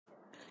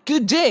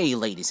Good day,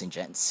 ladies and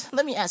gents.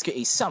 Let me ask you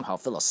a somehow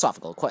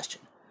philosophical question.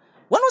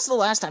 When was the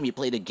last time you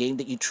played a game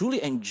that you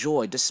truly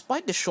enjoyed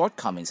despite the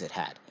shortcomings it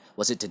had?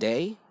 Was it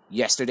today,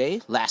 yesterday,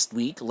 last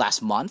week,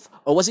 last month,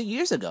 or was it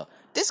years ago?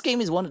 This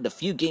game is one of the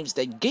few games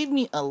that gave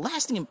me a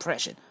lasting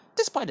impression,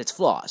 despite its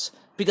flaws,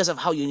 because of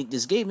how unique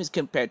this game is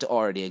compared to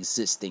already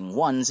existing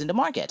ones in the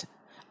market.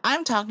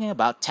 I'm talking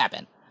about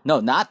TEPPEN. No,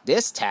 not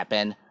this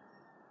TEPPEN.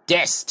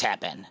 This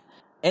TEPPEN.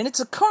 And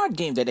it's a card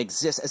game that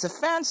exists as a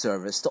fan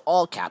service to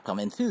all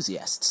Capcom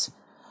enthusiasts.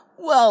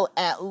 Well,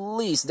 at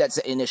least that's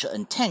the initial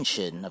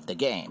intention of the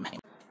game.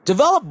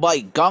 Developed by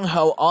Gung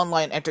Ho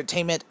Online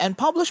Entertainment and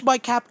published by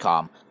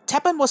Capcom,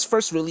 TEPPEN was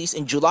first released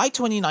in July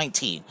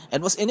 2019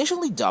 and was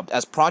initially dubbed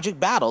as Project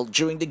Battle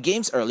during the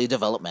game's early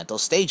developmental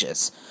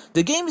stages.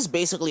 The game is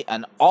basically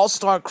an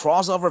all-star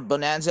crossover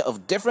bonanza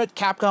of different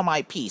Capcom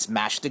IPs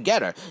mashed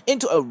together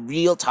into a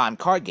real-time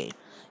card game.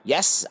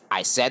 Yes,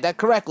 I said that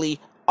correctly,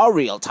 a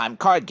real-time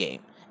card game.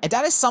 And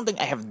that is something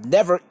I have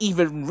never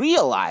even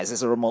realized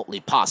is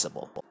remotely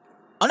possible.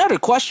 Another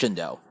question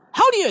though,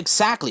 how do you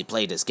exactly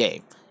play this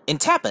game? In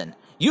TEPPEN,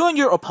 you and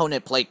your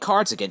opponent play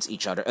cards against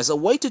each other as a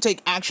way to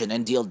take action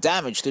and deal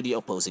damage to the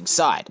opposing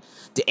side.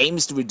 The aim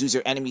is to reduce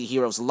your enemy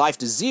hero's life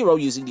to 0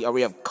 using the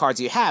array of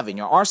cards you have in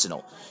your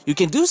arsenal. You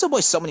can do so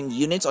by summoning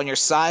units on your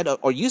side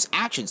or use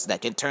actions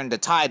that can turn the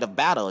tide of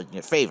battle in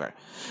your favor,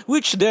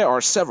 which there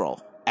are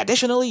several.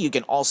 Additionally, you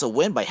can also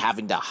win by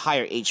having the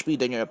higher HP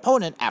than your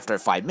opponent after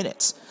 5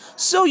 minutes.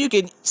 So you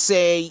can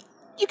say,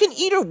 you can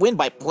either win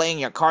by playing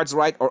your cards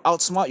right or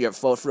outsmart your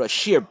foe through a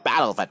sheer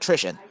battle of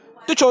attrition.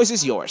 The choice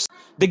is yours.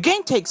 The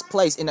game takes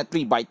place in a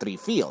 3x3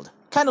 field,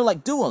 kinda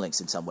like Duel Links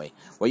in some way,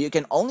 where you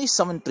can only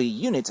summon 3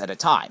 units at a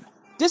time.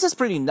 This is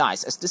pretty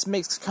nice as this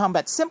makes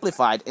combat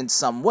simplified in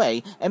some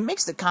way and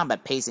makes the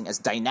combat pacing as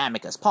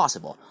dynamic as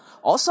possible.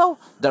 Also,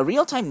 the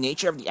real-time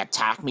nature of the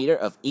attack meter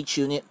of each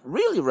unit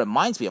really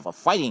reminds me of a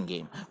fighting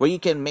game, where you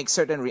can make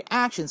certain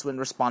reactions when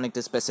responding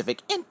to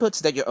specific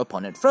inputs that your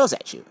opponent throws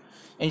at you.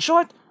 In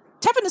short,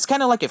 TEPPEN is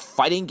kinda like a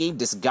fighting game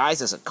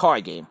disguised as a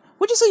card game,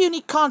 which is a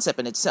unique concept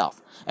in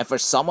itself, and for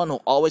someone who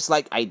always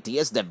likes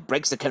ideas that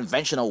breaks the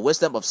conventional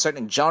wisdom of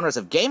certain genres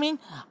of gaming,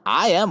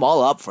 I am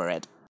all up for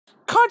it.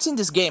 Cards in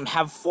this game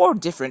have 4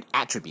 different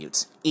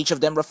attributes, each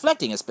of them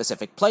reflecting a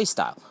specific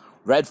playstyle.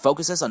 Red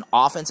focuses on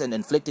offense and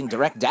inflicting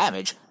direct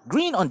damage,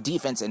 green on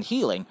defense and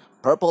healing,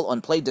 purple on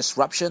play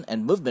disruption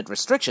and movement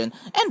restriction,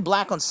 and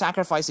black on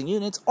sacrificing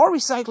units or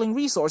recycling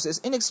resources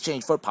in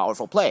exchange for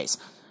powerful plays.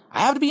 I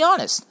have to be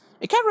honest,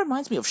 it kinda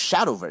reminds me of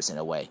Shadowverse in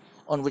a way,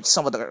 on which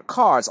some of the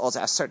cards also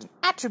have certain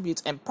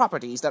attributes and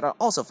properties that are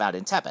also found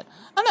in TEPPEN.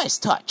 A nice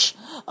touch,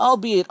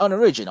 albeit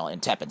unoriginal in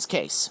TEPPEN's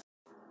case.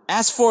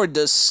 As for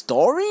the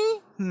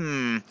story,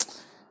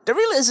 there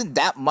really isn't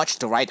that much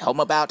to write home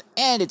about,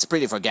 and it's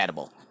pretty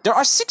forgettable. There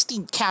are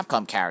 16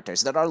 Capcom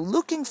characters that are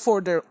looking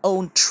for their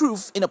own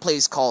truth in a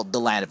place called the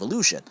Land of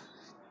Illusion.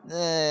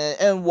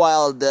 And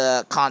while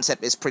the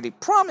concept is pretty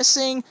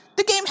promising,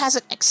 the game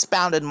hasn't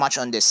expounded much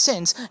on this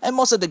since, and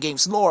most of the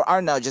game's lore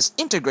are now just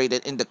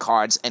integrated in the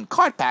cards and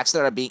card packs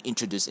that are being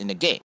introduced in the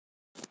game.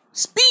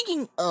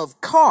 Speaking of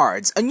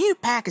cards, a new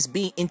pack is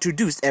being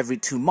introduced every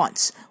 2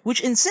 months,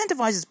 which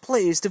incentivizes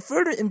players to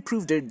further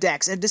improve their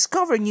decks and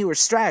discover newer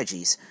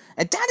strategies.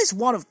 And that is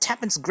one of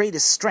TEPPEN's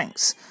greatest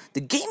strengths.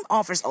 The game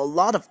offers a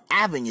lot of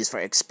avenues for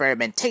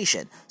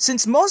experimentation,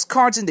 since most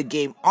cards in the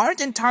game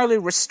aren't entirely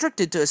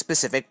restricted to a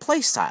specific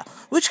playstyle,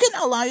 which can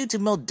allow you to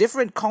mill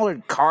different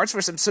colored cards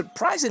for some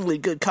surprisingly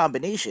good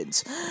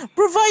combinations,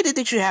 provided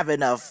that you have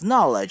enough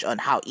knowledge on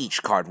how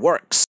each card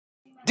works.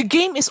 The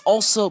game is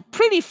also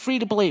pretty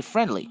free-to-play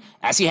friendly,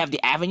 as you have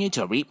the avenue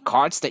to reap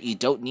cards that you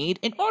don't need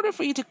in order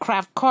for you to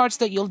craft cards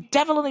that you'll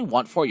definitely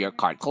want for your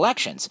card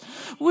collections,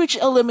 which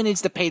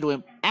eliminates the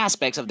pay-to-win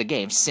aspects of the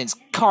game since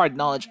card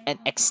knowledge and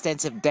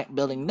extensive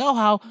deck-building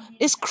know-how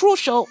is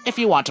crucial if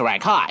you want to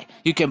rank high.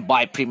 You can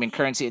buy premium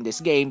currency in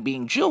this game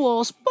being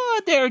jewels,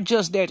 but they're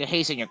just there to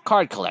hasten your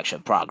card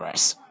collection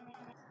progress.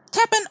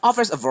 TEPPEN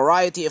offers a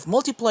variety of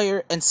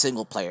multiplayer and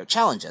single-player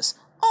challenges,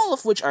 all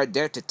of which are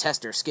there to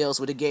test your skills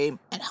with the game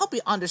and help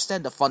you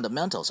understand the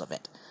fundamentals of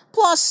it.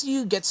 Plus,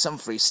 you get some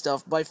free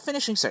stuff by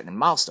finishing certain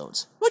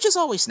milestones, which is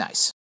always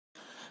nice.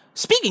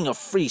 Speaking of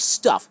free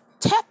stuff,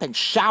 TEPPEN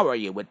shower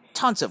you with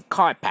tons of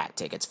card pack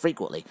tickets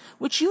frequently,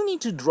 which you need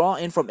to draw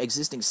in from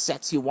existing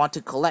sets you want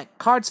to collect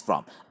cards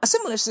from. A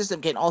similar system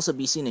can also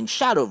be seen in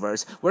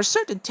Shadowverse, where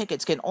certain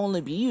tickets can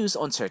only be used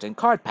on certain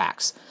card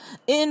packs.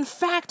 In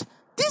fact,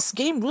 this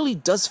game really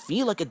does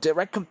feel like a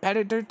direct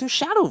competitor to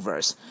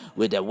Shadowverse,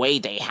 with the way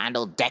they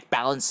handle deck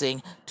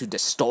balancing, to the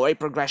story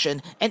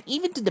progression, and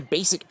even to the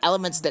basic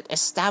elements that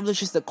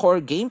establishes the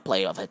core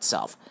gameplay of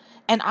itself.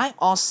 And I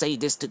all say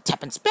this to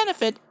TEPPEN's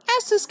benefit,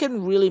 as this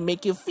can really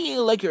make you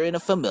feel like you're in a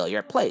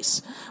familiar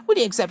place, with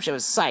the exception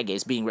of side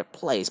games being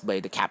replaced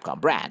by the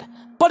Capcom brand.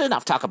 But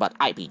enough talk about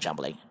IP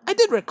jumbling. I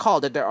did recall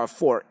that there are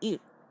 4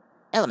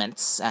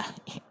 elements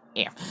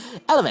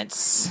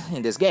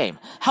in this game.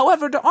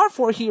 However, there are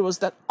 4 heroes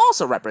that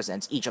also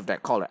represents each of their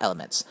color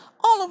elements,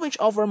 all of which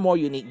offer more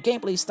unique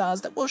gameplay styles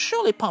that will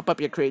surely pump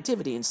up your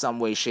creativity in some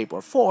way, shape, or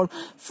form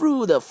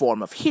through the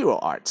form of hero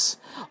arts.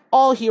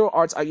 All hero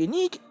arts are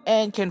unique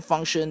and can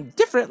function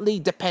differently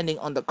depending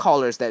on the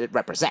colors that it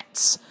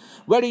represents.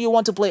 Whether you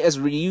want to play as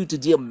Ryu to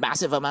deal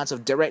massive amounts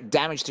of direct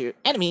damage to your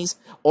enemies,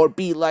 or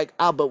be like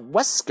Albert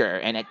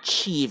Wesker and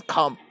achieve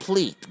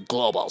complete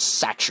global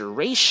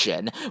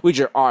saturation with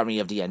your army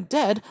of the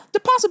undead,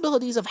 the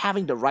possibilities of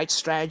having the right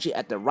strategy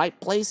at the right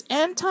place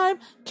and time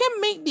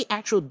can make the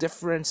actual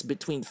difference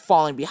between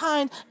falling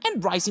behind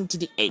and rising to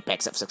the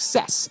apex of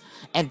success.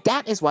 And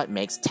that is what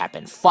makes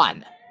TEPPEN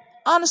fun.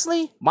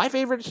 Honestly, my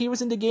favorite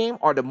heroes in the game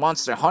are the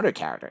Monster Hunter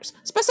characters,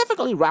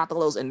 specifically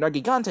Rathalos and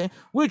Nergigante,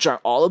 which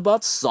are all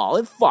about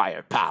solid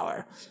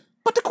firepower.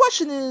 But the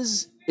question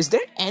is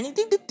there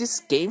anything that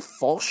this game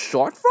falls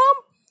short from?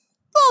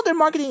 Well, their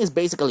marketing is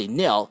basically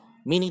nil,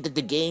 meaning that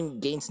the game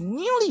gains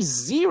nearly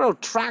zero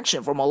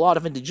traction from a lot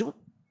of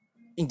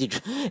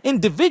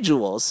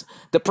individuals,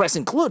 the press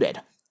included.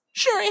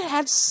 Sure, it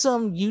had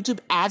some YouTube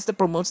ads that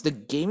promotes the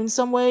game in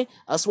some way,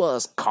 as well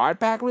as card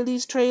pack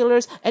release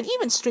trailers, and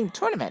even stream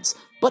tournaments.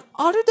 But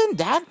other than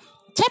that,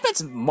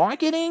 TEPPEN's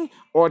marketing,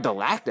 or the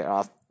lack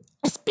thereof,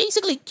 is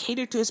basically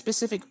catered to a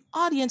specific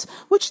audience,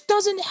 which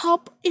doesn't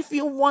help if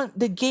you want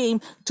the game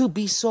to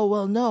be so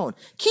well known.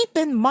 Keep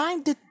in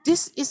mind that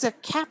this is a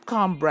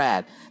Capcom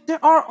brand.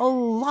 There are a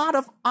lot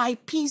of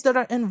IPs that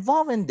are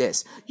involved in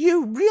this.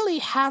 You really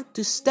have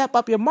to step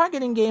up your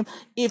marketing game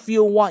if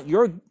you want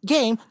your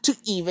game to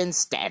even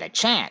stand a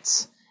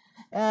chance.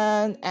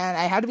 And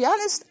I have to be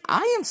honest,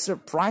 I am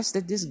surprised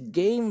that this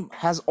game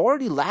has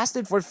already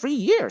lasted for 3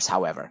 years,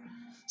 however.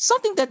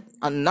 Something that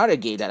another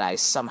game that I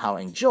somehow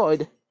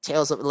enjoyed,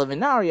 Tales of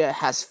Luminaria,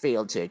 has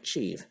failed to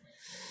achieve.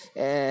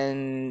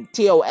 And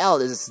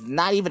TOL is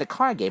not even a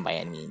card game by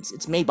any means.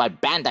 It's made by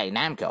Bandai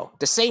Namco,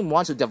 the same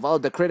ones who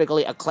developed the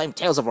critically acclaimed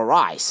Tales of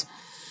Arise.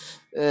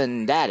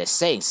 And that is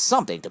saying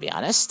something, to be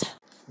honest.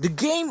 The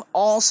game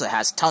also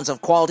has tons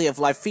of quality of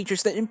life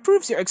features that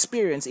improves your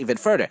experience even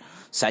further,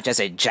 such as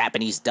a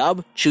Japanese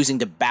dub, choosing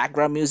the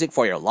background music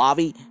for your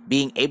lobby,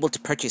 being able to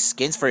purchase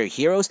skins for your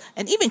heroes,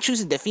 and even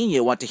choosing the theme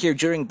you want to hear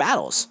during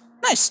battles.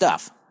 Nice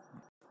stuff.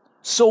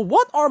 So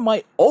what are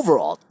my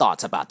overall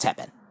thoughts about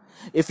TEPPEN?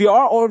 If you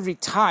are already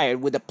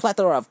tired with the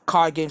plethora of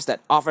card games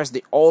that offers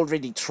the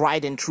already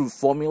tried and true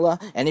formula,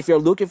 and if you're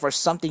looking for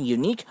something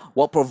unique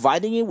while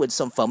providing you with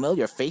some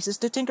familiar faces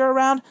to tinker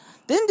around,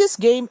 then this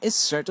game is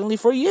certainly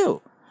for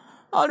you.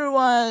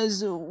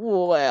 Otherwise,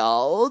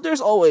 well,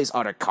 there's always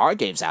other card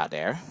games out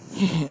there.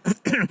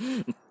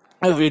 If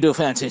you do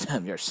fancy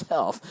them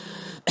yourself.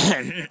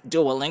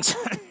 Duel Links.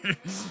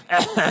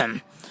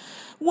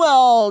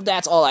 Well,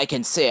 that's all I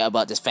can say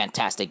about this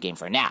fantastic game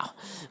for now.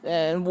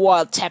 And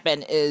while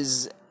TEPPEN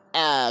is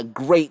a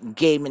great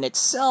game in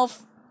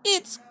itself,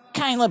 it's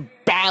kind of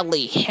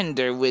badly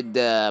hindered with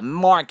the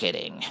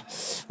marketing,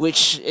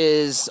 which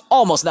is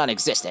almost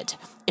non-existent.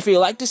 If you'd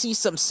like to see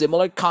some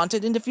similar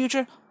content in the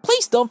future,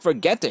 please don't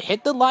forget to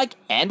hit the like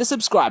and the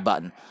subscribe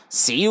button.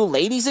 See you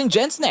ladies and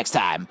gents next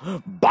time.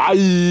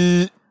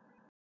 Bye!